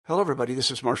Hello, everybody. This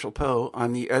is Marshall Poe.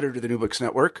 I'm the editor of the New Books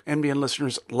Network. NBN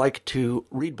listeners like to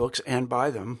read books and buy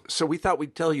them. So we thought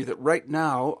we'd tell you that right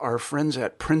now, our friends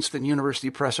at Princeton University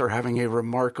Press are having a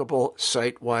remarkable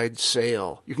site-wide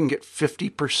sale. You can get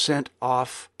 50%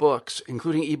 off books,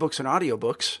 including ebooks and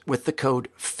audiobooks, with the code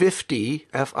 50,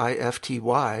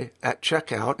 F-I-F-T-Y, at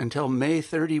checkout until May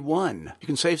 31. You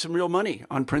can save some real money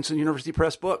on Princeton University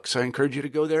Press books. I encourage you to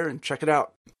go there and check it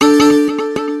out.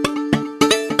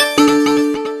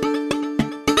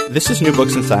 This is New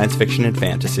Books in Science Fiction and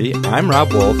Fantasy. I'm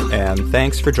Rob Wolf, and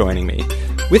thanks for joining me.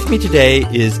 With me today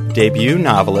is debut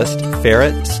novelist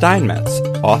Ferret Steinmetz,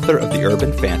 author of the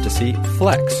urban fantasy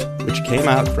Flex, which came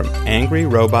out from Angry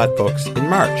Robot Books in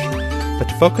March. But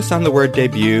to focus on the word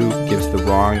debut gives the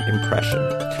wrong impression.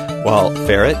 While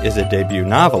Ferret is a debut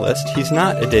novelist, he's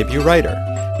not a debut writer.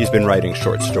 He's been writing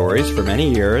short stories for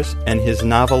many years, and his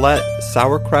novelette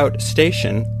Sauerkraut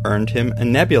Station earned him a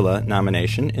Nebula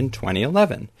nomination in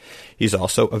 2011. He's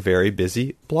also a very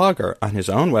busy blogger on his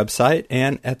own website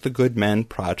and at the Good Men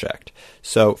Project.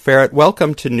 So, Ferret,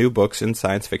 welcome to New Books in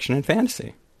Science Fiction and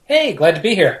Fantasy. Hey, glad to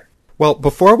be here. Well,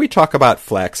 before we talk about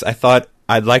Flex, I thought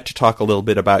I'd like to talk a little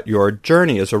bit about your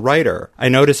journey as a writer. I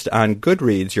noticed on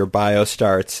Goodreads your bio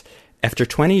starts, after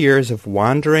 20 years of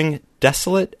wandering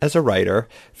desolate as a writer,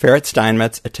 Ferret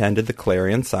Steinmetz attended the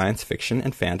Clarion Science Fiction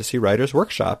and Fantasy Writers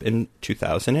Workshop in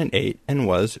 2008 and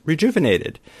was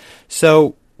rejuvenated.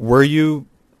 So, were you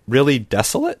really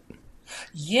desolate?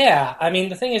 Yeah, I mean,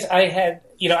 the thing is,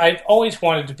 I've always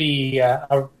wanted to be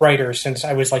a writer since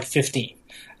I was like 15.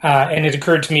 And it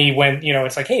occurred to me when,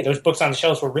 it's like, hey, those books on the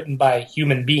shelves were written by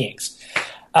human beings.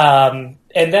 And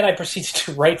then I proceeded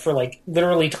to write for like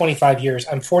literally 25 years.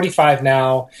 I'm 45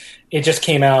 now. It just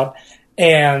came out.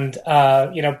 And,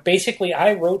 basically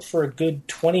I wrote for a good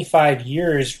 25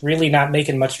 years, really not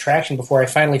making much traction before I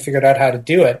finally figured out how to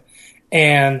do it.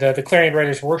 And the Clarion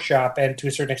Writers Workshop and to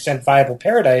a certain extent Viable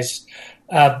Paradise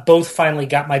both finally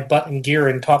got my butt in gear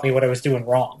and taught me what I was doing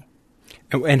wrong.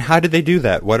 And how did they do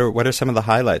that? What are some of the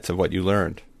highlights of what you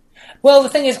learned? Well, the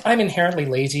thing is, I'm inherently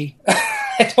lazy.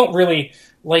 I don't really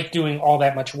like doing all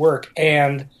that much work.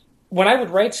 And when I would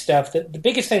write stuff, the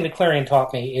biggest thing that Clarion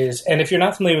taught me is, and if you're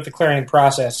not familiar with the Clarion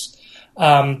process,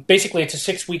 basically it's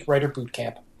a 6-week writer boot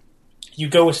camp. You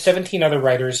go with 17 other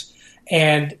writers,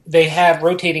 and they have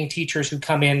rotating teachers who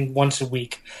come in once a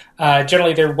week.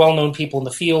 Generally, they're well-known people in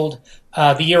the field.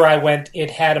 The year I went,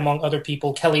 it had, among other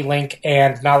people, Kelly Link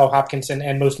and Nalo Hopkinson,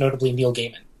 and most notably Neil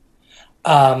Gaiman.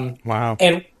 Wow.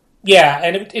 And yeah,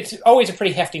 and it's always a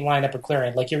pretty hefty lineup at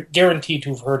Clarion. Like, you're guaranteed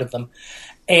to have heard of them.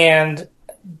 And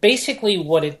basically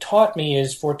what it taught me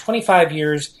is for 25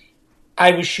 years,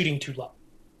 I was shooting too low.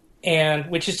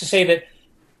 And which is to say that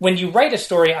when you write a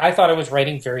story, I thought I was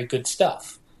writing very good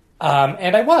stuff.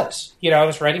 And I was. I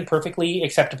was writing perfectly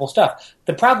acceptable stuff.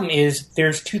 The problem is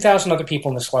there's 2,000 other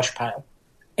people in the slush pile.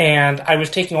 And I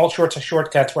was taking all sorts of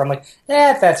shortcuts where I'm like,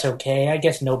 that's okay. I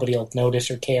guess nobody will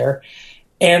notice or care.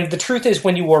 And the truth is,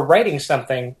 when you are writing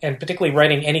something, and particularly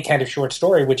writing any kind of short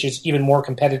story, which is even more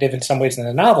competitive in some ways than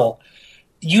a novel,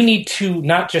 you need to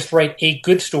not just write a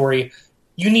good story,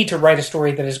 you need to write a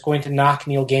story that is going to knock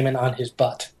Neil Gaiman on his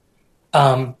butt.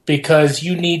 Because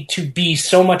you need to be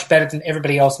so much better than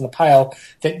everybody else in the pile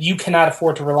that you cannot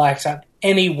afford to relax on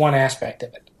any one aspect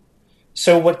of it.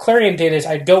 So what Clarion did is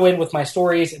I'd go in with my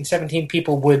stories and 17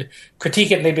 people would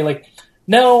critique it and they'd be like,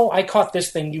 no, I caught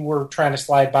this thing you were trying to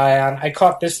slide by on. I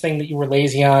caught this thing that you were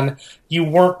lazy on. You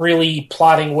weren't really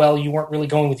plotting well. You weren't really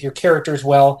going with your characters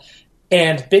well.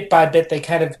 And bit by bit, they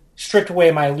kind of stripped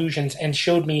away my illusions and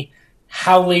showed me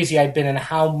how lazy I'd been and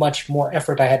how much more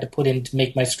effort I had to put in to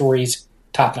make my stories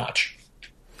top-notch.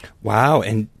 Wow.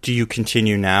 And do you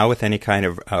continue now with any kind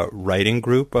of writing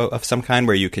group of some kind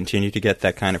where you continue to get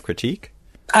that kind of critique?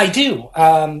 I do.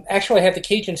 Actually, I have the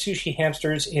Cajun Sushi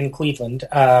Hamsters in Cleveland.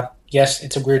 Yes,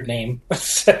 it's a weird name.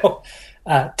 So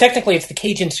technically, it's the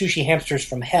Cajun Sushi Hamsters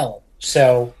from Hell.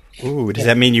 So, ooh, does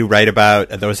that mean you write about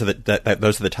those are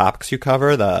the topics you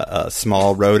cover? The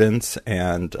small rodents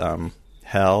and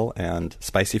hell and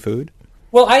spicy food?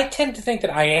 Well, I tend to think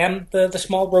that I am the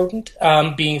small rodent,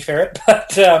 being Ferret,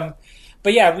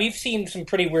 but yeah, we've seen some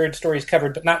pretty weird stories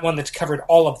covered, but not one that's covered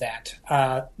all of that.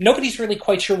 Nobody's really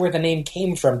quite sure where the name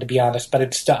came from, to be honest, but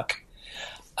it stuck.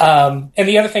 And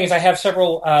the other thing is I have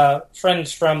several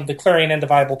friends from the Clarion and the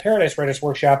Viable Paradise Writers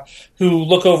Workshop who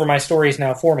look over my stories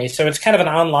now for me, so it's kind of an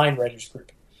online writers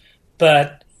group.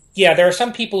 But yeah, there are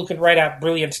some people who can write out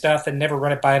brilliant stuff and never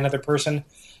run it by another person.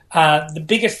 The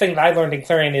biggest thing that I learned in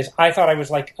Clarion is I thought I was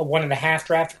like a 1.5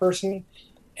 draft person,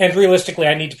 and realistically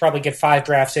I need to probably get 5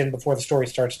 drafts in before the story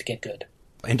starts to get good.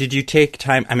 And did you take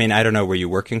time? I mean, I don't know. Were you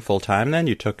working full time then?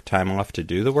 You took time off to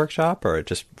do the workshop, or it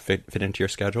just fit into your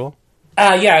schedule?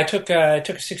 Yeah, I took a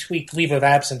 6-week leave of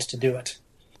absence to do it.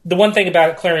 The one thing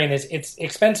about Clarion is it's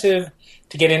expensive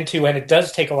to get into, and it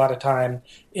does take a lot of time.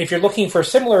 If you're looking for a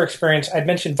similar experience, I'd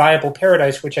mentioned Viable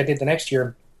Paradise, which I did the next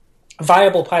year.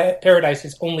 Viable Paradise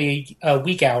is only a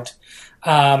week out,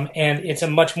 and it's a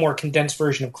much more condensed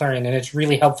version of Clarion, and it's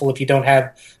really helpful if you don't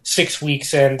have 6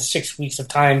 weeks and 6 weeks of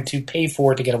time to pay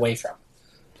for to get away from.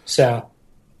 So,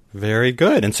 very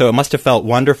good. And so it must have felt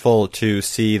wonderful to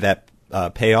see that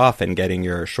pay off in getting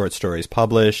your short stories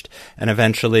published and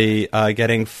eventually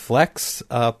getting Flex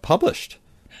published.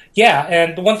 Yeah,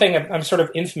 and the one thing I'm sort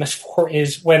of infamous for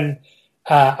is when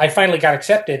I finally got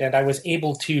accepted and I was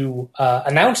able to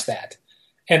announce that.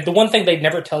 And the one thing they'd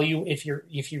never tell you if you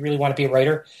really want to be a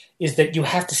writer is that you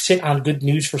have to sit on good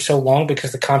news for so long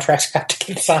because the contracts have to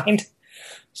get signed.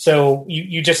 So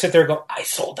you just sit there and go, I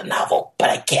sold the novel, but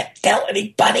I can't tell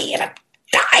anybody and I'm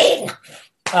dying.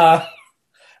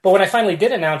 But when I finally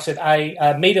did announce it, I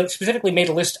specifically made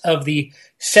a list of the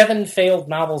 7 failed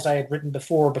novels I had written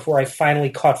before I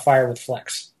finally caught fire with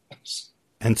Flex.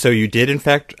 And so you did, in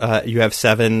fact, you have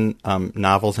 7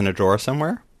 novels in a drawer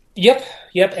somewhere? Yep,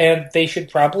 and they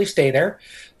should probably stay there.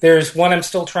 There's one I'm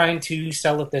still trying to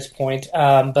sell at this point,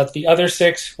 but the other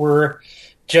 6 were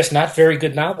just not very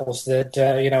good novels that,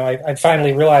 I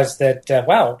finally realized that,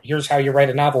 wow, here's how you write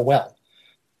a novel well.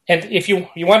 And if you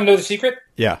want to know the secret?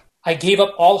 Yeah. I gave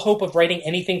up all hope of writing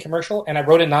anything commercial, and I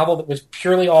wrote a novel that was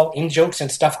purely all in-jokes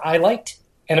and stuff I liked,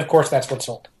 and of course that's what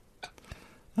sold.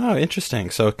 Oh, interesting.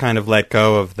 So kind of let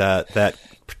go of that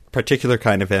particular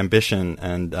kind of ambition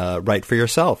and write for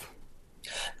yourself.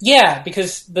 Yeah,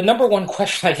 because the number one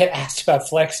question I get asked about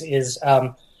Flex is,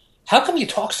 how come you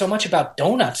talk so much about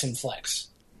donuts in Flex?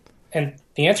 And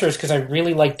the answer is because I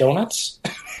really like donuts.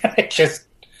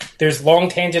 There's long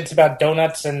tangents about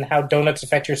donuts and how donuts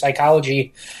affect your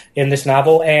psychology in this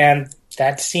novel, and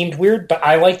that seemed weird, but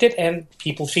I liked it, and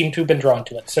people seem to have been drawn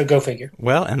to it, so go figure.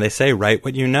 Well, and they say write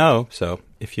what you know, so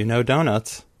if you know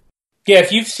donuts... Yeah,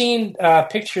 if you've seen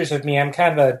pictures of me, I'm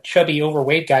kind of a chubby,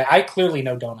 overweight guy. I clearly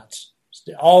know donuts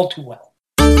all too well.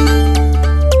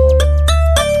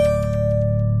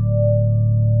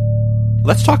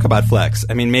 Let's talk about Flex.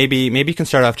 I mean, maybe you can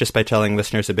start off just by telling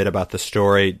listeners a bit about the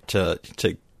story to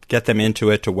get them into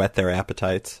it, to whet their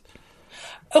appetites.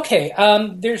 Okay,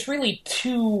 there's really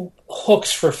 2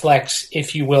 hooks for Flex,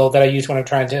 if you will, that I use when I'm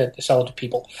trying to sell it to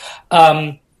people.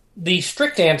 The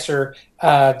strict answer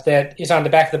that is on the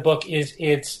back of the book is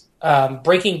it's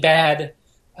Breaking Bad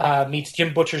meets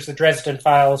Jim Butcher's The Dresden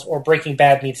Files, or Breaking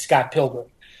Bad meets Scott Pilgrim.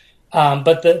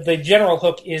 But the general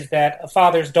hook is that a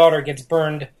father's daughter gets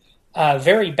burned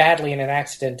very badly in an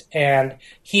accident, and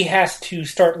he has to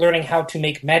start learning how to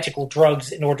make magical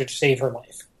drugs in order to save her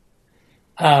life.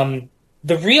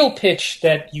 The real pitch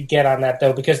that you get on that,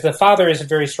 though, because the father is a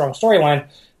very strong storyline,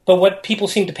 but what people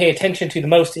seem to pay attention to the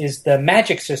most is the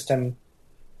magic system,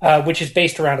 which is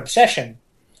based around obsession,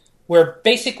 where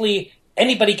basically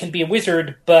anybody can be a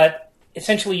wizard, but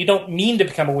essentially you don't mean to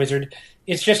become a wizard.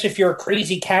 It's just if you're a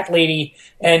crazy cat lady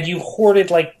and you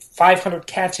hoarded like 500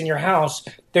 cats in your house,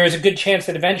 there is a good chance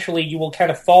that eventually you will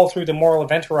kind of fall through the moral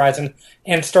event horizon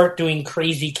and start doing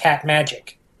crazy cat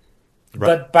magic. Right.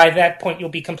 But by that point, you'll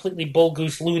be completely bull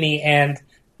goose loony and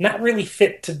not really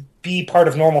fit to be part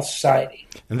of normal society.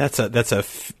 And that's a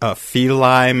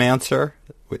Felimancer?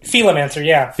 Felimancer,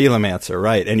 yeah. Felimancer,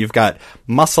 right. And you've got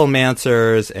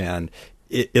musclemancers and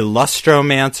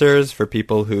illustromancers for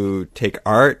people who take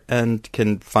art and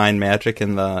can find magic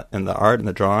in the art and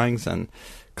the drawings, and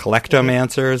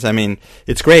collectomancers. I mean,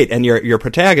 it's great. And your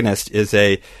protagonist is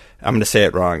I'm going to say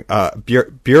it wrong,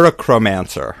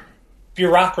 bureaucromancer.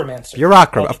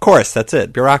 Bureaucromancer. Of course, that's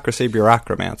it.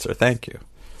 Bureaucromancer. Thank you.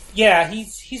 Yeah,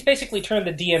 he's basically turned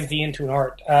the DMV into an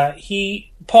art.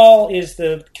 Paul is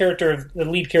the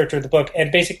lead character of the book,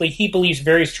 and basically he believes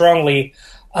very strongly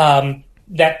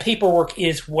that paperwork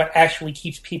is what actually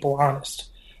keeps people honest.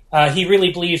 He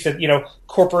really believes that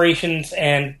corporations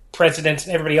and presidents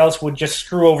and everybody else would just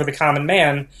screw over the common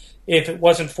man if it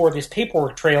wasn't for these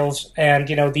paperwork trails and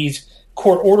these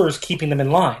court orders keeping them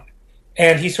in line.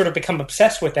 And he's sort of become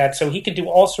obsessed with that, so he can do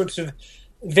all sorts of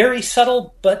very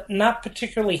subtle but not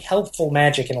particularly helpful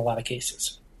magic in a lot of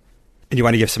cases. And you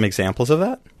want to give some examples of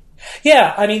that?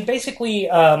 Yeah, I mean, basically,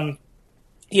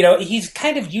 he's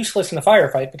kind of useless in the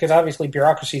firefight because obviously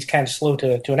bureaucracy is kind of slow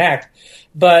to enact.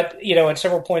 But, at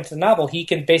several points in the novel, he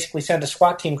can basically send a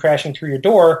SWAT team crashing through your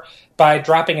door by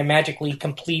dropping a magically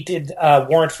completed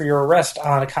warrant for your arrest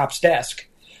on a cop's desk.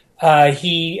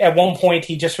 At one point,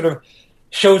 he just sort of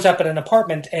shows up at an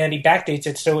apartment and he backdates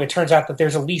it, so it turns out that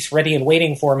there's a lease ready and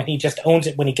waiting for him, and he just owns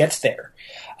it when he gets there.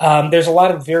 There's a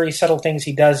lot of very subtle things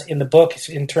he does in the book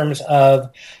in terms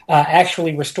of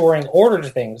actually restoring order to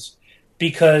things,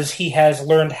 because he has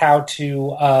learned how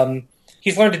to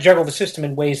he's learned to juggle the system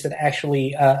in ways that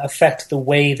actually affect the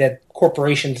way that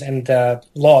corporations and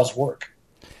laws work.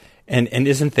 And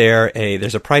isn't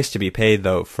there's a price to be paid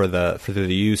though for the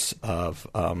use of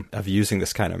using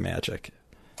this kind of magic?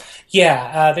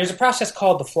 Yeah, there's a process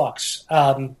called the flux.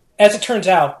 As it turns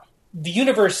out, the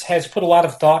universe has put a lot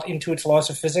of thought into its laws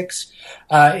of physics.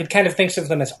 It kind of thinks of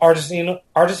them as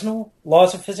artisanal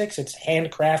laws of physics. It's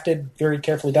handcrafted, very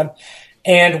carefully done.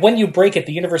 And when you break it,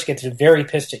 the universe gets very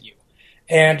pissed at you.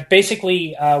 And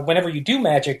basically, whenever you do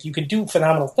magic, you can do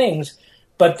phenomenal things,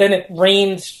 but then it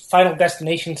rains Final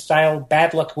Destination-style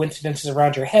bad luck coincidences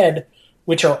around your head,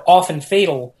 which are often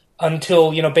fatal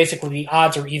until, basically the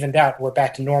odds are evened out. We're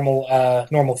back to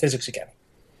normal physics again.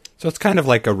 So it's kind of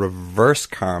like a reverse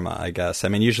karma, I guess. I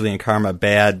mean, usually in karma,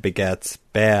 bad begets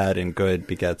bad and good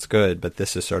begets good, but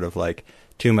this is sort of like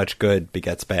too much good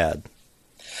begets bad.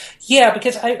 Yeah,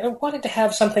 because I wanted to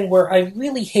have something where I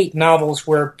really hate novels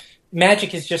where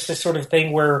magic is just this sort of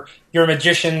thing where you're a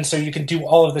magician, so you can do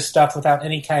all of this stuff without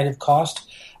any kind of cost.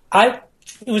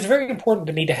 It was very important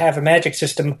to me to have a magic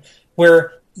system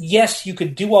where, yes, you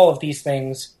could do all of these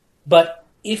things, but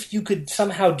if you could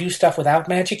somehow do stuff without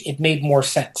magic, it made more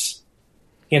sense.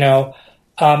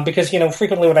 Because,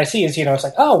 frequently what I see is, it's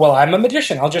like, oh, well, I'm a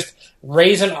magician. I'll just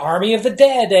raise an army of the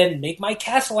dead and make my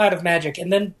castle out of magic.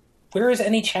 And then where is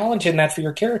any challenge in that for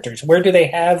your characters? Where do they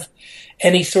have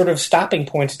any sort of stopping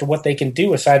points to what they can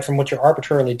do aside from what you're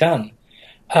arbitrarily done?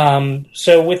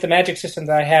 So with the magic system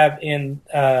that I have in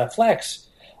Flex,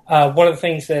 one of the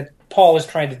things that Paul is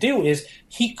trying to do is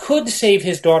he could save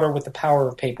his daughter with the power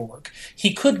of paperwork.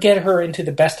 He could get her into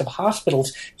the best of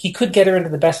hospitals. He could get her into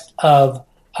the best of,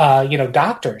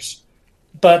 doctors.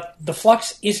 But the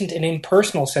flux isn't an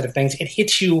impersonal set of things. It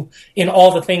hits you in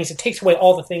all the things. It takes away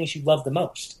all the things you love the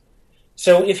most.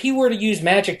 So if he were to use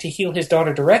magic to heal his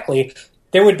daughter directly,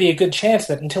 there would be a good chance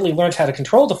that until he learns how to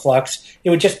control the flux, it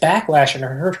would just backlash and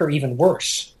hurt her even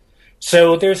worse.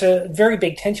 So there's a very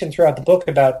big tension throughout the book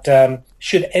about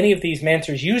should any of these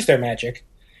Mancers use their magic.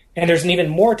 And there's an even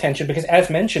more tension because, as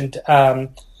mentioned,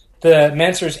 the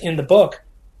Mancers in the book,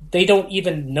 they don't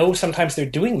even know sometimes they're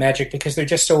doing magic because they're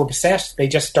just so obsessed. They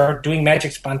just start doing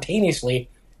magic spontaneously,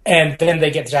 and then they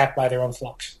get zapped by their own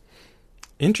flux.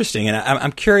 Interesting. And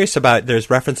I'm curious about,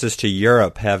 there's references to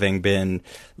Europe having been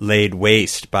laid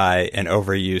waste by an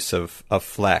overuse of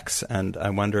Flex. And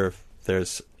I wonder if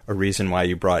there's a reason why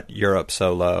you brought Europe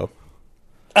so low.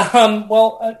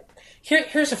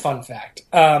 Here's a fun fact.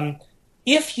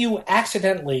 If you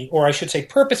accidentally, or I should say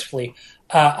purposefully,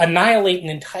 annihilate an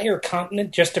entire continent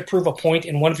just to prove a point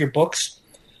in one of your books,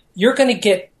 you're going to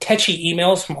get tetchy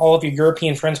emails from all of your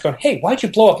European friends going, "Hey, why'd you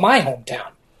blow up my hometown?"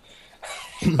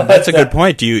 That's a good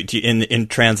point. Do you in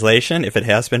translation, if it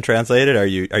has been translated, are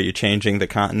you changing the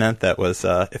continent that was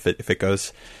if it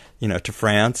goes to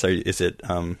France, or is it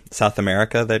South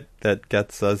America that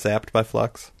gets zapped by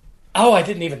flux? Oh, I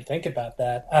didn't even think about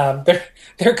that.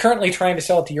 They're currently trying to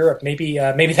sell it to Europe. Maybe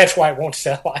that's why it won't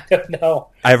sell. I don't know.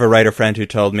 I have a writer friend who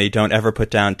told me, don't ever put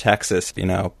down Texas.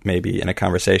 Maybe in a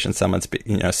conversation someone's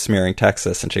smearing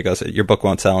Texas, and she goes, "Your book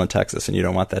won't sell in Texas, and you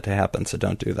don't want that to happen, so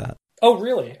don't do that." Oh,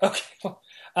 really? Okay. Well,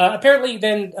 apparently,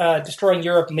 then destroying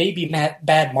Europe may be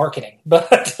bad marketing,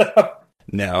 but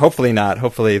no, hopefully not.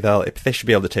 Hopefully they should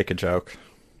be able to take a joke.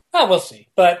 Oh, we'll see.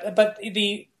 But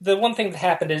the one thing that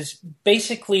happened is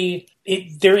basically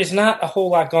there is not a whole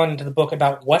lot gone into the book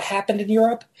about what happened in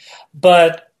Europe,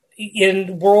 but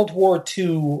in World War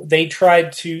II, they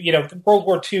tried to, World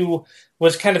War II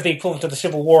was kind of the equivalent of the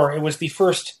Civil War. It was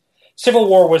Civil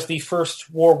War was the first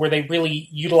war where they really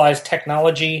utilized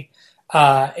technology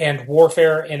and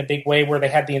warfare in a big way, where they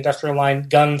had the industrial line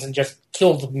guns and just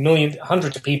killed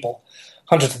hundreds of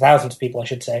thousands of people, I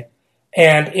should say.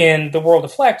 And in the world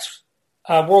of Flex,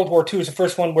 World War II is the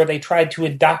first one where they tried to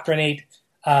indoctrinate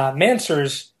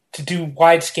Mancers to do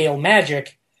wide-scale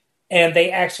magic, and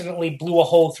they accidentally blew a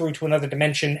hole through to another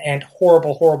dimension, and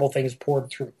horrible, horrible things poured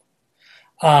through.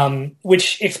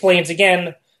 Which explains,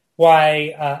 again,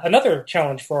 why another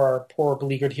challenge for our poor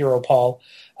beleaguered hero, Paul.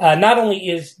 Not only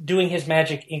is doing his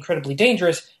magic incredibly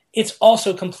dangerous, it's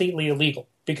also completely illegal.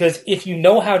 Because if you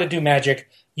know how to do magic,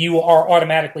 you are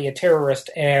automatically a terrorist,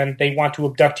 and they want to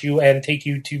abduct you and take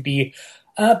you to be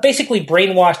basically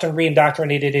brainwashed and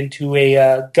reindoctrinated into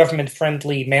a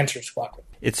government-friendly Mancer squadron.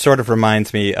 It sort of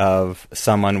reminds me of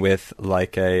someone with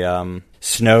like a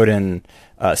Snowden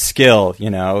skill,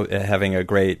 having a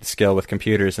great skill with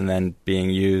computers and then being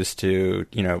used to,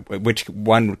 which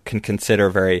one can consider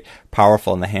very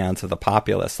powerful in the hands of the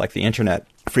populace, like the internet,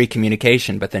 free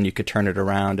communication, but then you could turn it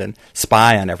around and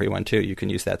spy on everyone too. You can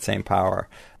use that same power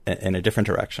in a different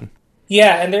direction.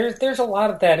 Yeah, and there's a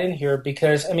lot of that in here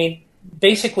because,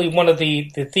 basically one of the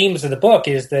themes of the book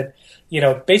is that,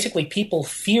 basically people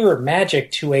fear magic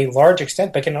to a large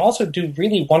extent, but can also do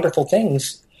really wonderful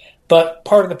things. But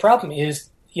part of the problem is,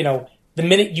 the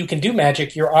minute you can do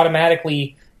magic, you're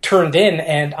automatically turned in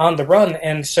and on the run.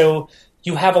 And so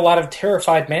you have a lot of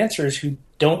terrified mancers who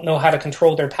don't know how to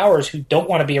control their powers, who don't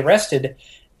want to be arrested.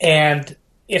 And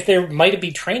if there might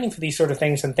be training for these sort of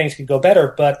things, then things could go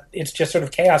better. But it's just sort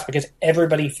of chaos because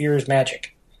everybody fears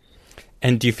magic.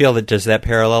 And do you feel does that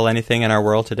parallel anything in our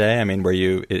world today?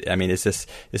 Is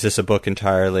this a book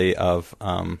entirely of,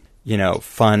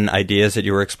 fun ideas that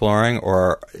you were exploring,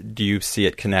 or do you see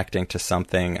it connecting to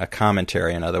something, a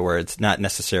commentary, in other words, not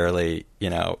necessarily,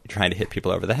 trying to hit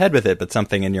people over the head with it, but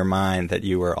something in your mind that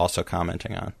you were also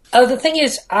commenting on? The thing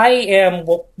is, I am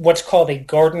what's called a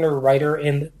Gardner writer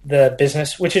in the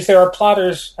business, which is there are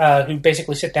plotters who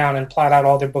basically sit down and plot out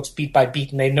all their books beat by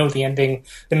beat, and they know the ending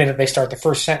the minute they start the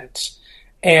first sentence.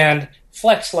 And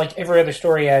Flex, like every other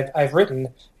story I've written,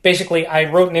 basically I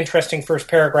wrote an interesting first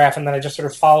paragraph and then I just sort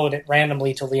of followed it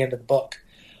randomly till the end of the book.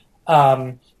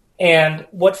 And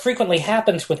what frequently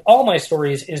happens with all my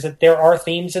stories is that there are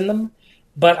themes in them,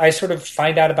 but I sort of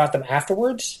find out about them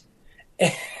afterwards.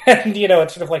 And,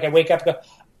 it's sort of like I wake up and go,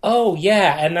 oh,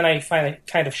 yeah, and then I finally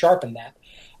kind of sharpen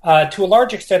that. To a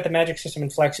large extent, the magic system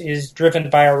in Flex is driven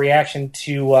by our reaction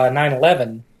to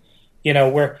 9/11,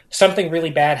 where something really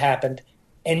bad happened.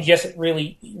 And yes, it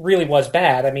really, really was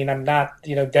bad. I'm not,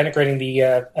 denigrating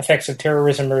the effects of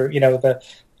terrorism or, the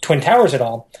Twin Towers at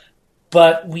all.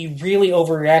 But we really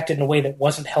overreacted in a way that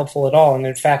wasn't helpful at all, and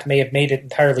in fact may have made it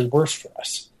entirely worse for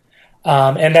us.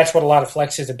 And that's what a lot of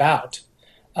Flex is about.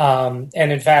 And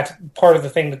in fact, part of the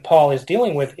thing that Paul is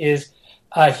dealing with is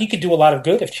he could do a lot of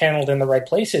good if channeled in the right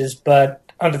places, but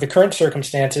under the current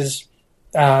circumstances,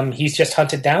 he's just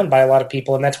hunted down by a lot of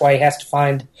people, and that's why he has to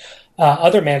find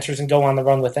other mancers and go on the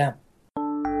run with them.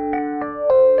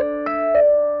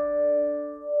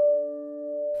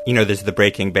 There's the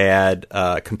Breaking Bad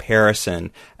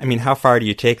comparison. How far do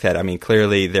you take that?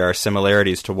 Clearly there are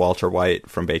similarities to Walter White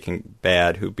from Breaking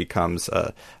Bad, who becomes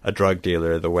a drug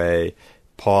dealer, the way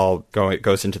Paul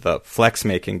goes into the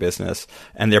flex-making business,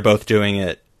 and they're both doing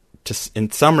it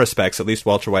in some respects, at least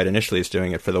Walter White initially is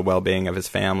doing it for the well-being of his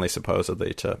family,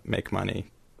 supposedly, to make money,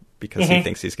 because he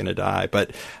thinks he's going to die.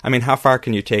 But, how far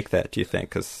can you take that, do you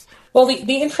think? Well,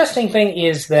 the interesting thing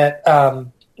is that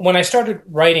when I started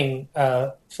writing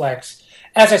Flex,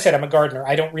 as I said, I'm a gardener.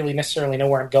 I don't really necessarily know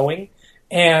where I'm going.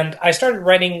 And I started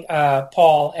writing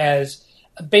Paul as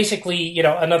basically,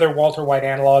 another Walter White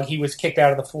analog. He was kicked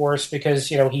out of the force because,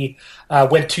 he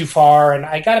went too far. And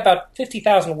I got about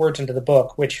 50,000 words into the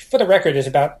book, which, for the record, is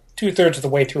about 2/3 of the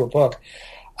way through a book.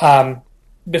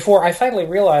 Before I finally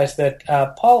realized that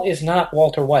Paul is not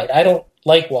Walter White. I don't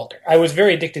like Walter. I was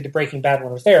very addicted to Breaking Bad when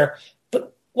I was there,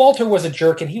 but Walter was a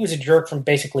jerk, and he was a jerk from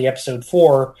basically episode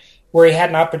 4, where he had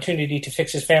an opportunity to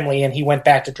fix his family, and he went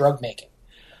back to drug making.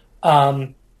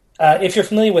 If you're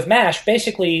familiar with MASH,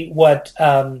 basically what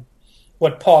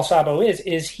Paul Sabo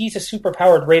is he's a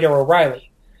superpowered Radar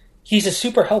O'Reilly. He's a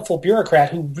super helpful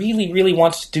bureaucrat who really, really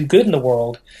wants to do good in the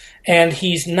world, and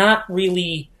he's not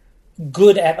really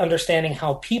good at understanding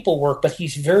how people work, but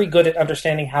he's very good at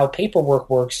understanding how paperwork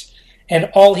works, and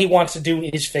all he wants to do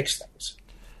is fix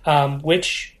things,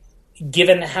 which,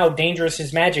 given how dangerous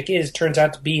his magic is, turns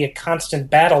out to be a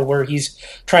constant battle where he's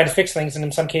trying to fix things and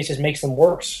in some cases makes them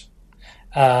worse.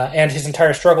 And his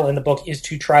entire struggle in the book is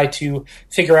to try to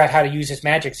figure out how to use his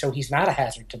magic so he's not a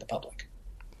hazard to the public.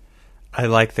 I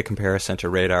like the comparison to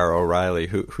Radar O'Reilly,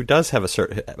 who does have a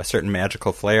certain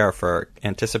magical flair for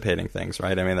anticipating things,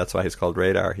 right? That's why he's called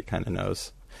Radar. He kind of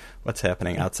knows what's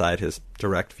happening outside his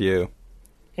direct view.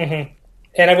 Mm-hmm.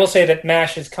 And I will say that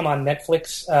MASH has come on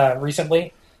Netflix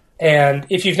recently, and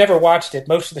if you've never watched it,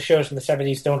 most of the shows from the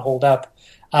 70s don't hold up.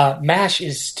 MASH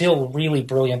is still really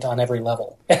brilliant on every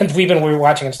level. And we were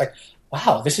watching, and it's like,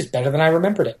 wow, this is better than I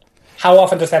remembered it. How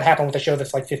often does that happen with a show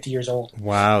that's like 50 years old?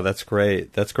 Wow, that's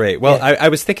great. That's great. Well, yeah. I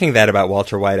was thinking that about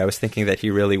Walter White. I was thinking that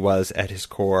he really was, at his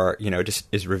core, just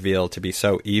is revealed to be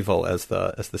so evil as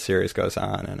the series goes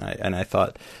on. And I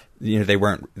thought, they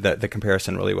weren't, the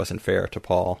comparison really wasn't fair to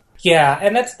Paul. Yeah,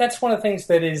 and that's one of the things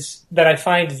that I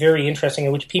find very interesting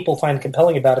and which people find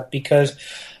compelling about it, because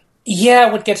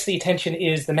what gets the attention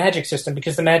is the magic system,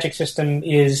 because the magic system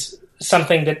is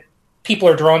something that people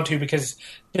are drawn to, because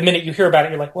the minute you hear about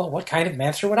it, you're like, well, what kind of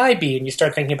monster would I be? And you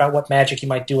start thinking about what magic you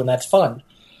might do, and that's fun.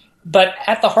 But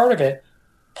at the heart of it,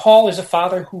 Paul is a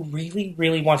father who really,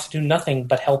 really wants to do nothing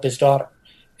but help his daughter.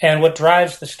 And what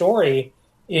drives the story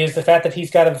is the fact that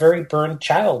he's got a very burned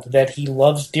child that he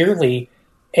loves dearly,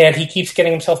 and he keeps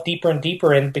getting himself deeper and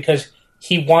deeper in because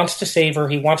he wants to save her,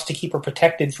 he wants to keep her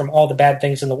protected from all the bad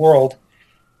things in the world.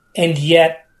 And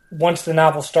yet, once the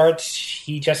novel starts,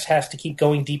 he just has to keep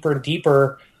going deeper and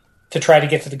deeper to try to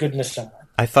get to the goodness somewhere.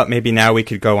 I thought maybe now we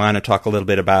could go on and talk a little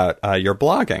bit about your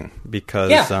blogging,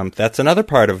 because that's another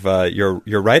part of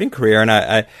your writing career. And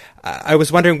I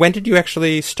was wondering, when did you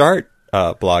actually start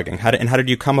blogging? How did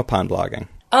you come upon blogging?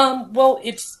 Well,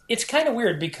 it's kind of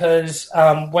weird because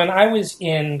when I was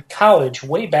in college,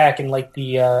 way back in like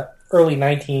the late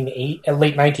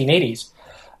 1980s,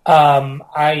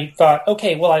 I thought,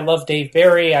 okay, well, I love Dave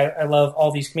Barry. I love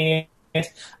all these comedians.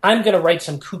 I'm going to write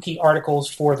some kooky articles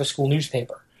for the school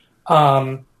newspaper.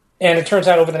 And it turns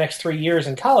out over the next 3 years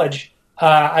in college,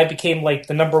 I became like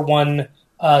the number one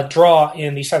draw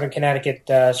in the Southern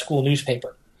Connecticut school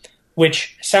newspaper,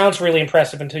 which sounds really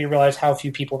impressive until you realize how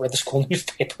few people read the school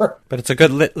newspaper. But it's a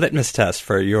good litmus test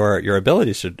for your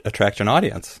abilities to attract an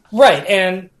audience. Right.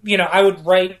 And, I would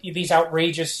write these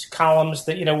outrageous columns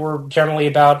that, were generally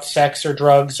about sex or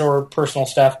drugs or personal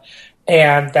stuff.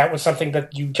 And that was something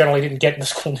that you generally didn't get in the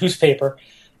school newspaper.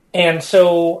 And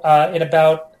so in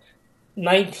about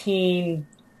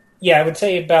I would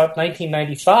say about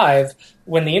 1995,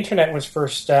 when the internet was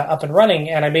first up and running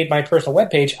and I made my personal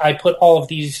webpage, I put all of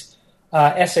these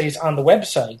essays on the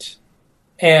website.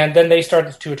 And then they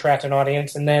started to attract an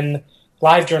audience. And then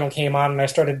LiveJournal came on and I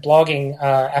started blogging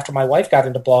after my wife got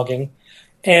into blogging.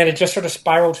 And it just sort of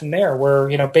spiraled from there where,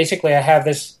 basically I have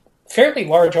this fairly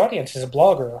large audience as a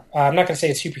blogger. I'm not going to say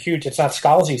it's super huge. It's not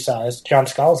Scalzi sized, John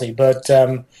Scalzi, but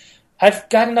I've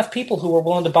got enough people who were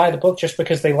willing to buy the book just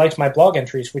because they liked my blog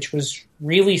entries, which was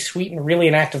really sweet and really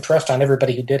an act of trust on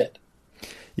everybody who did it.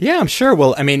 Yeah, I'm sure.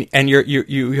 Well, I mean, and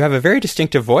you have a very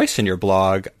distinctive voice in your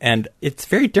blog, and it's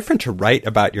very different to write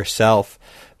about yourself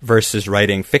versus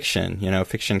writing fiction.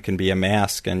 Fiction can be a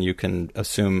mask, and you can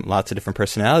assume lots of different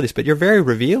personalities, but you're very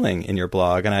revealing in your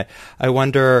blog, and I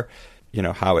wonder,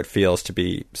 how it feels to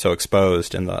be so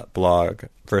exposed in the blog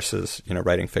versus,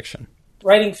 writing fiction.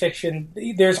 Writing fiction,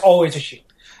 there's always a shoot.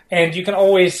 And you can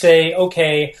always say,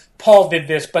 okay, Paul did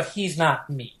this, but he's not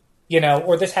me,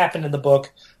 or this happened in the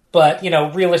book, but,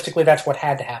 realistically, that's what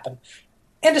had to happen.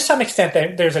 And to some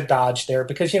extent, there's a dodge there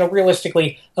because,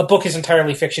 realistically, a book is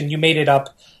entirely fiction. You made it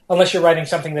up unless you're writing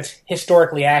something that's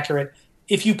historically accurate.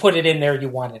 If you put it in there, you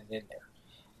wanted it in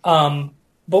there.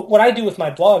 But what I do with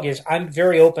my blog is I'm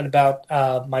very open about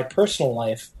my personal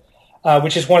life.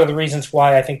 Which is one of the reasons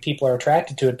why I think people are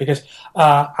attracted to it, because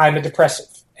I'm a depressive,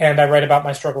 and I write about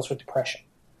my struggles with depression.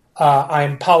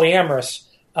 I'm polyamorous,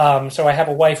 so I have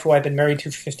a wife who I've been married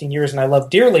to for 15 years and I love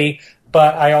dearly,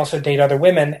 but I also date other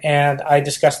women, and I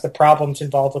discuss the problems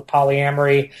involved with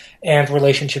polyamory and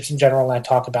relationships in general, and I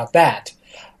talk about that.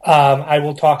 I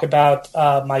will talk about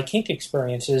my kink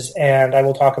experiences, and I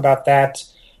will talk about that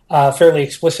fairly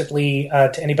explicitly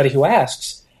to anybody who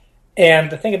asks.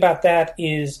 And the thing about that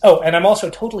is, and I'm also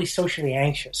totally socially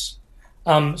anxious.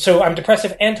 So I'm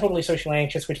depressive and totally socially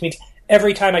anxious, which means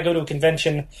every time I go to a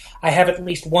convention, I have at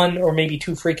least one or maybe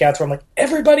two freakouts where I'm like,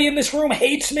 everybody in this room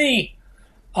hates me.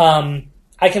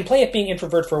 I can play at being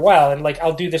introvert for a while, and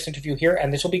I'll do this interview here,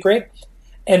 and this will be great.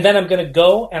 And then I'm going to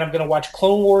go, and I'm going to watch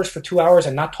Clone Wars for 2 hours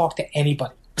and not talk to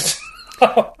anybody.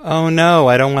 Oh, no,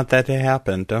 I don't want that to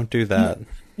happen. Don't do that.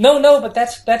 No, but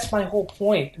that's my whole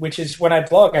point, which is when I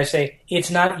blog, I say, it's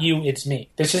not you, it's me.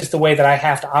 This is the way that I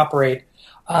have to operate.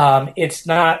 It's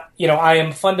not, I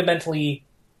am fundamentally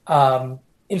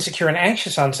insecure and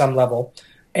anxious on some level,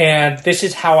 and this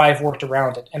is how I've worked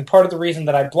around it. And part of the reason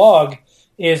that I blog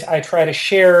is I try to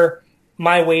share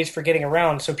my ways for getting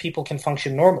around so people can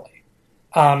function normally.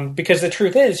 Because the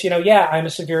truth is, I'm a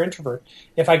severe introvert.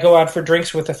 If I go out for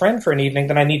drinks with a friend for an evening,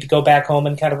 then I need to go back home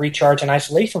and kind of recharge in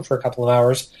isolation for a couple of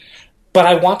hours. But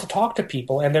I want to talk to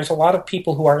people, and there's a lot of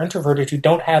people who are introverted who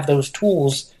don't have those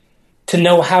tools to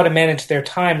know how to manage their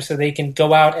time so they can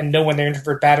go out and know when their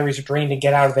introvert batteries are drained and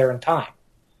get out of there in time.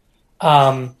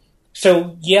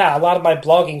 So, a lot of my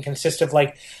blogging consists of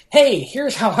hey,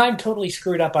 here's how I'm totally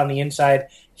screwed up on the inside.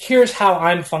 Here's how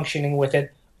I'm functioning with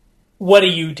it. What do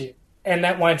you do? And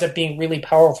that winds up being really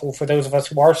powerful for those of us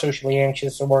who are socially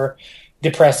anxious or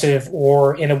depressive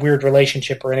or in a weird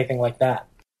relationship or anything like that.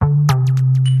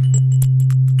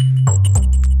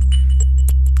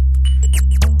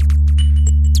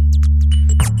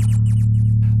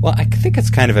 Well, I think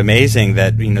it's kind of amazing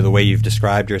that, the way you've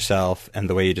described yourself and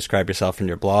the way you describe yourself in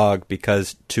your blog,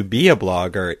 because to be a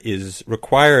blogger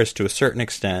requires to a certain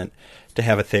extent to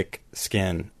have a thick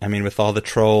skin. I mean, with all the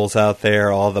trolls out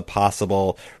there, all the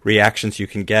possible reactions you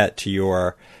can get to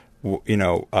your,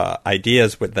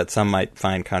 ideas that some might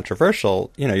find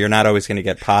controversial, you're not always going to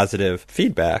get positive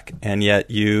feedback. And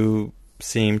yet you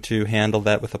seem to handle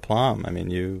that with aplomb. I mean,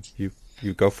 you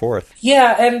go forth.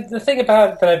 Yeah, and the thing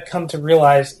about it that I've come to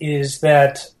realize is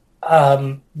that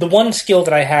the one skill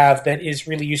that I have that is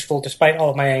really useful despite all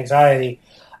of my anxiety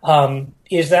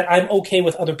is that I'm okay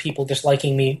with other people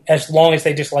disliking me as long as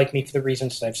they dislike me for the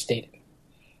reasons that I've stated.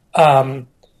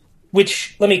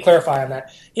 Which, let me clarify on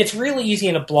that. It's really easy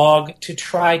in a blog to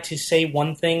try to say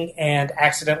one thing and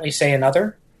accidentally say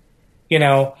another.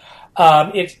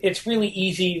 It's really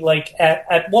easy, like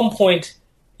at one point,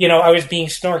 I was being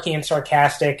snarky and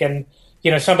sarcastic, and,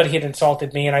 somebody had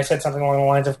insulted me, and I said something along the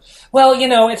lines of, well,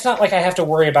 it's not like I have to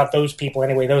worry about those people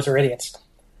anyway. Those are idiots.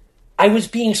 I was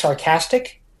being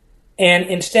sarcastic, and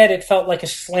instead it felt like a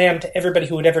slam to everybody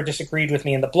who had ever disagreed with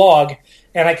me in the blog,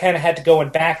 and I kind of had to go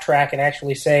and backtrack and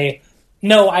actually say,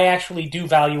 no, I actually do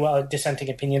value dissenting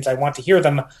opinions. I want to hear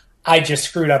them. I just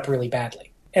screwed up really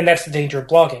badly. And that's the danger of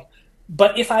blogging.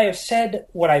 But if I have said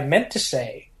what I meant to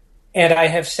say, and I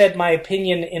have said my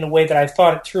opinion in a way that I've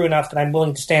thought it through enough that I'm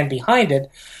willing to stand behind it,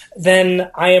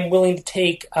 then I am willing to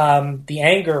take the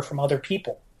anger from other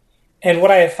people. And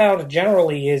what I have found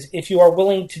generally is if you are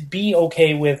willing to be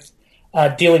okay with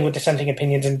dealing with dissenting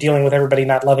opinions and dealing with everybody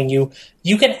not loving you,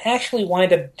 you can actually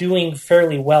wind up doing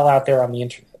fairly well out there on the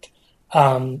internet,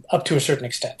 up to a certain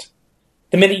extent.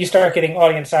 The minute you start getting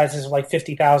audience sizes of like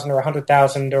 50,000 or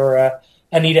 100,000 or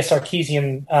Anita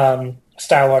Sarkeesian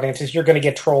style audiences, you're going to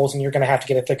get trolls and you're going to have to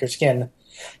get a thicker skin.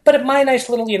 But at my nice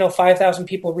little, 5,000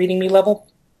 people reading me level,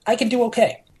 I can do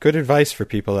okay. Good advice for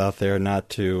people out there not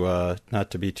to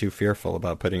be too fearful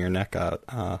about putting your neck out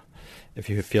if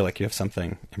you feel like you have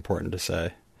something important to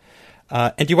say.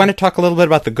 And do you want to talk a little bit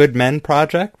about the Good Men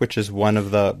Project, which is one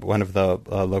of the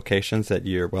locations that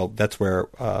that's where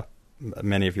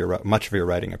much of your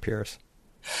writing appears.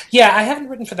 Yeah, I haven't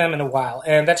written for them in a while,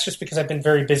 and that's just because I've been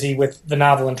very busy with the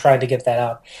novel and trying to get that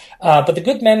out. But the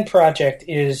Good Men Project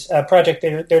is a project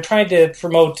they're trying to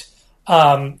promote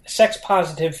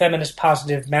sex-positive,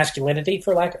 feminist-positive masculinity,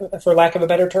 for lack of a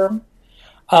better term.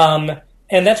 And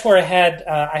that's where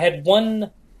I had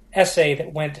one essay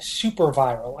that went super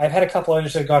viral. I've had a couple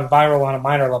others that have gone viral on a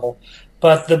minor level,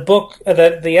 but the book,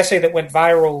 the essay that went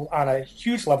viral on a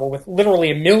huge level with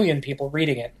literally 1 million people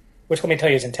reading it, which let me tell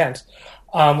you is intense,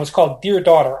 was called Dear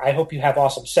Daughter, I Hope You Have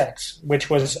Awesome Sex, which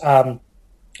was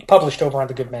published over on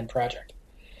the Good Men Project.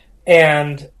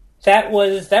 And that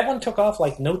one took off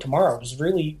like no tomorrow. It was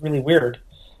really, really weird.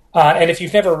 And if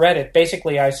you've never read it,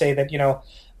 basically I say that,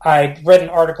 I read an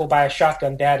article by a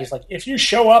shotgun dad. He's like, if you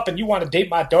show up and you want to date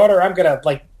my daughter, I'm going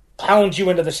to pound you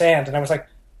into the sand. And I was like,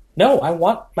 no, I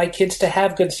want my kids to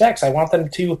have good sex. I want them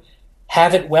to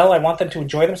have it well. I want them to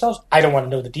enjoy themselves. I don't want to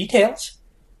know the details.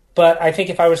 But I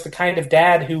think if I was the kind of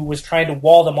dad who was trying to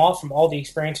wall them off from all the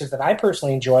experiences that I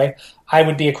personally enjoy, I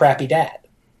would be a crappy dad.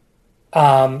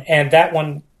 And that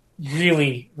one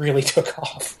really, really took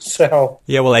off. So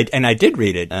yeah, well, I did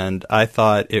read it, and I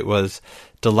thought it was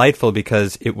delightful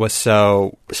because it was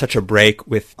such a break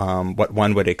with what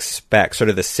one would expect, sort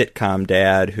of the sitcom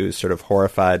dad who's sort of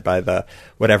horrified by the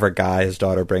whatever guy his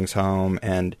daughter brings home,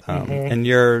 and and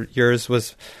yours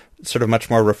was sort of much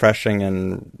more refreshing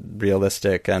and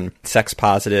realistic and sex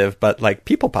positive, but like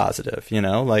people positive,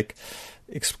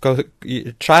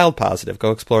 child positive, go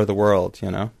explore the world,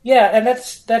 Yeah, and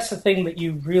that's the thing that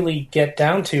you really get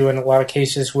down to in a lot of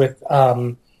cases with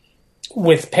parenting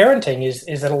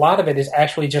is that a lot of it is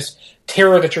actually just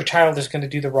terror that your child is going to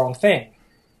do the wrong thing.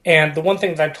 And the one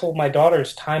thing that I've told my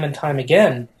daughters time and time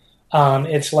again,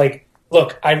 it's like,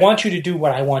 look, I want you to do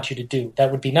what I want you to do.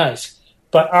 That would be nice.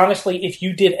 But honestly, if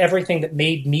you did everything that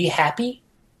made me happy,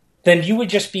 then you would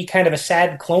just be kind of a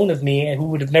sad clone of me and who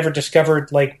would have never discovered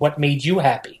what made you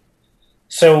happy.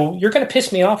 So you're going to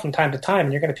piss me off from time to time,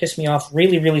 and you're going to piss me off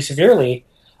really, really severely.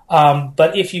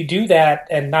 But if you do that,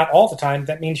 and not all the time,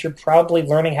 that means you're probably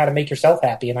learning how to make yourself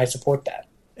happy, and I support that.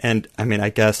 And, I mean, I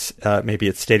guess maybe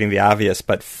it's stating the obvious,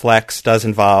 but Flex does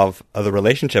involve the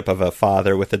relationship of a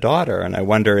father with a daughter, and I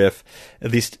wonder if,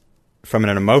 at least from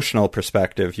an emotional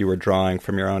perspective, you were drawing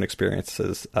from your own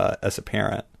experiences as a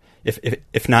parent,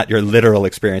 if not your literal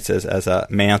experiences as a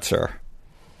mancer.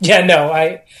 Yeah, no,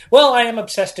 I am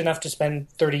obsessed enough to spend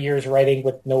 30 years writing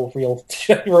with no real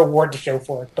reward to show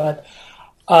for it, but...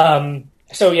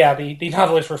 So yeah, the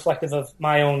novel is reflective of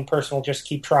my own personal just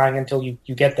keep trying until you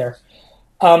get there.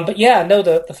 But yeah, no,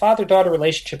 the father-daughter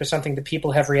relationship is something that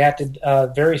people have reacted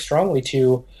very strongly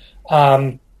to.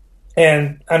 And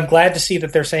I'm glad to see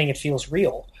that they're saying it feels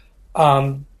real.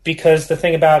 Because the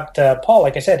thing about Paul,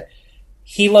 like I said,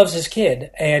 he loves his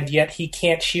kid, and yet he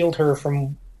can't shield her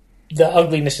from the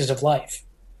uglinesses of life.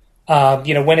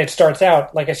 When it starts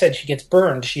out, like I said, she gets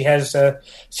burned. She has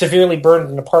severely burned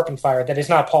in an apartment fire. That is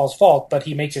not Paul's fault, but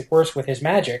he makes it worse with his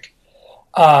magic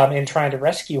in trying to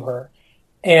rescue her.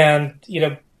 And,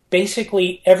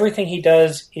 basically everything he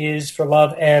does is for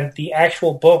love. And the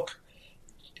actual book,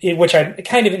 which I'm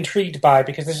kind of intrigued by,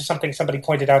 because this is something somebody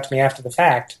pointed out to me after the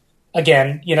fact.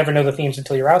 Again, you never know the themes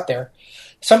until you're out there.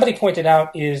 Somebody pointed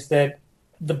out is that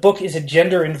the book is a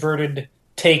gender-inverted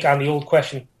take on the old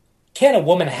question, can a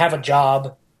woman have a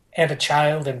job and a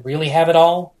child and really have it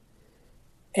all?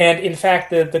 And in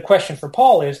fact, the question for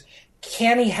Paul is,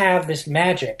 can he have this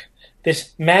magic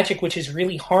which is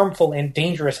really harmful and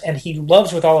dangerous and he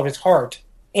loves with all of his heart,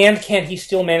 and can he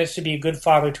still manage to be a good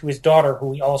father to his daughter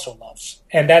who he also loves?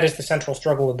 And that is the central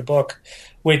struggle of the book,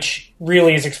 which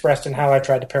really is expressed in how I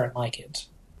tried to parent my kids.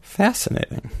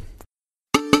 Fascinating.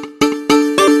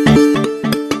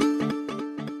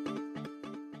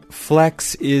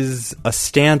 Flex is a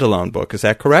standalone book, is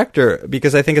that correct? Or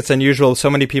because I think it's unusual, so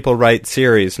many people write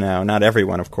series now, not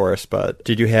everyone, of course, but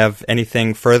did you have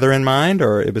anything further in mind,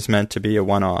 or it was meant to be a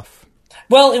one-off?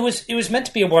 Well, it was meant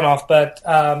to be a one-off, but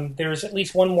there's at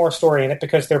least one more story in it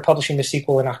because they're publishing the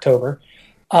sequel in October.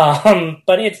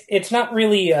 But it's not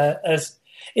really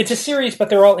it's a series, but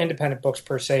they're all independent books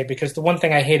per se, because the one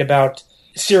thing I hate about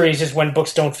series is when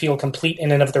books don't feel complete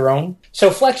in and of their own. So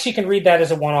Flex, you can read that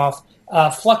as a one-off.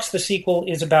 Flux, the sequel,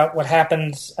 is about what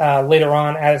happens later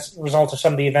on as a result of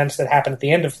some of the events that happen at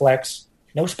the end of Flex.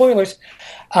 No spoilers.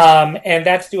 And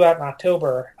that's due out in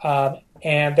October.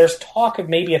 And there's talk of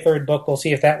maybe a third book. We'll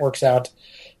see if that works out,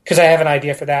 because I have an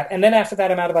idea for that. And then after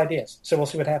that, I'm out of ideas. So we'll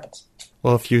see what happens.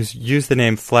 Well, if you use the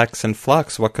name Flex and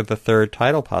Flux, what could the third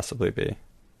title possibly be?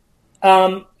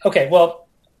 Okay, well,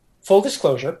 full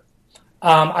disclosure.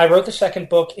 I wrote the second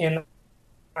book in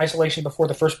isolation before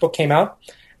the first book came out.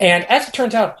 And as it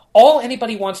turns out, all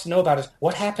anybody wants to know about is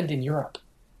what happened in Europe.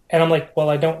 And I'm like, well,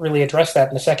 I don't really address that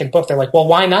in the second book. They're like, well,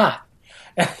 why not?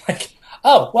 And I'm like,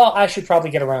 oh, well, I should probably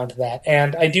get around to that.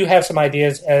 And I do have some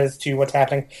ideas as to what's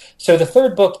happening. So the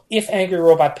third book, if Angry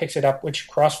Robot picks it up, which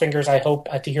cross fingers, I hope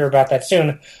to hear about that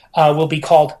soon, will be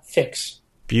called Fix.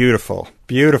 Beautiful,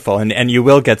 beautiful. And you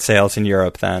will get sales in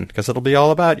Europe then, because it'll be all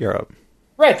about Europe.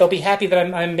 Right, they'll be happy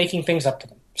that I'm making things up to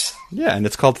them. Yeah, and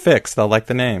it's called Fix. They'll like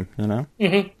the name, Mm-hmm.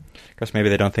 Of course, maybe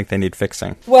they don't think they need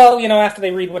fixing. Well, after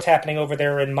they read what's happening over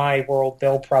there in my world,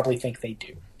 they'll probably think they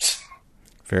do.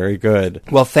 Very good.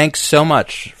 Well, thanks so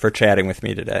much for chatting with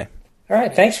me today. All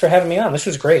right, thanks for having me on. This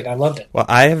was great. I loved it. Well,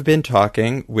 I have been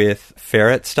talking with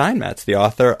Ferret Steinmetz, the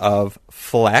author of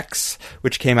Flex,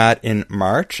 which came out in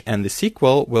March, and the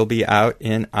sequel will be out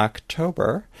in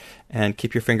October. And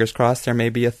keep your fingers crossed, there may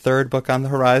be a third book on the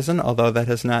horizon, although that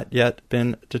has not yet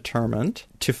been determined.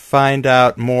 To find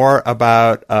out more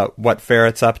about what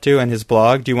Ferret's up to and his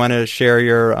blog, do you want to share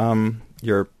your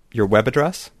web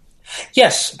address?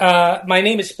 Yes. My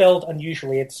name is spelled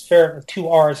unusually. It's Ferret with 2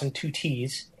 R's and 2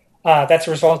 T's. That's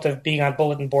a result of being on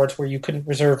bulletin boards where you couldn't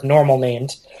reserve normal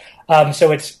names.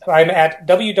 So I'm at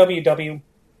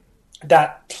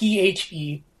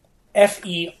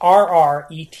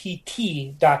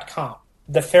www.TheFerret.com,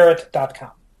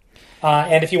 theferret.com.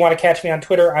 And if you want to catch me on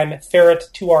Twitter, I'm Ferret,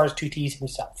 2 R's, 2 T's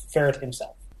himself, Ferret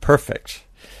himself. Perfect.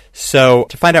 So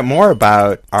to find out more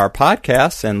about our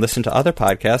podcasts and listen to other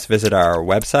podcasts, visit our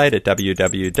website at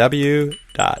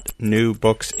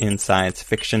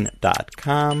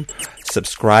www.newbooksinsciencefiction.com.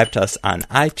 Subscribe to us on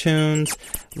iTunes.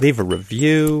 Leave a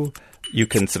review. You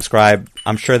can subscribe.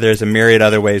 I'm sure there's a myriad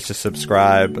other ways to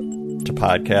subscribe to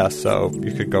podcasts, so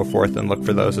you could go forth and look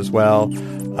for those as well.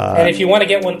 And if you want to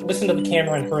get one, listen to the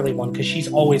Cameron Hurley one, because she's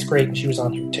always great, and she was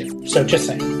on here too. So just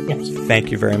saying. Yes.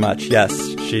 Thank you very much. Yes,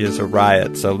 she is a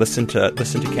riot. So listen to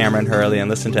Cameron Hurley and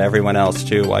listen to everyone else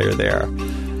too while you're there.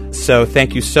 So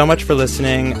thank you so much for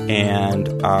listening,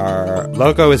 and our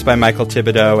logo is by Michael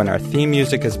Thibodeau, and our theme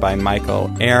music is by Michael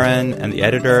Aaron, and the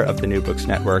editor of the New Books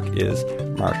Network is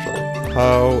Marshall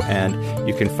Poe, and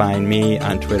you can find me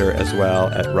on Twitter as well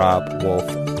at Rob Wolf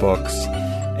Books,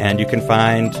 and you can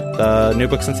find the New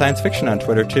Books in Science Fiction on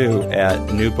Twitter too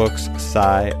at New Books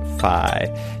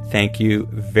Sci-Fi. Thank you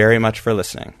very much for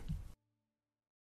listening.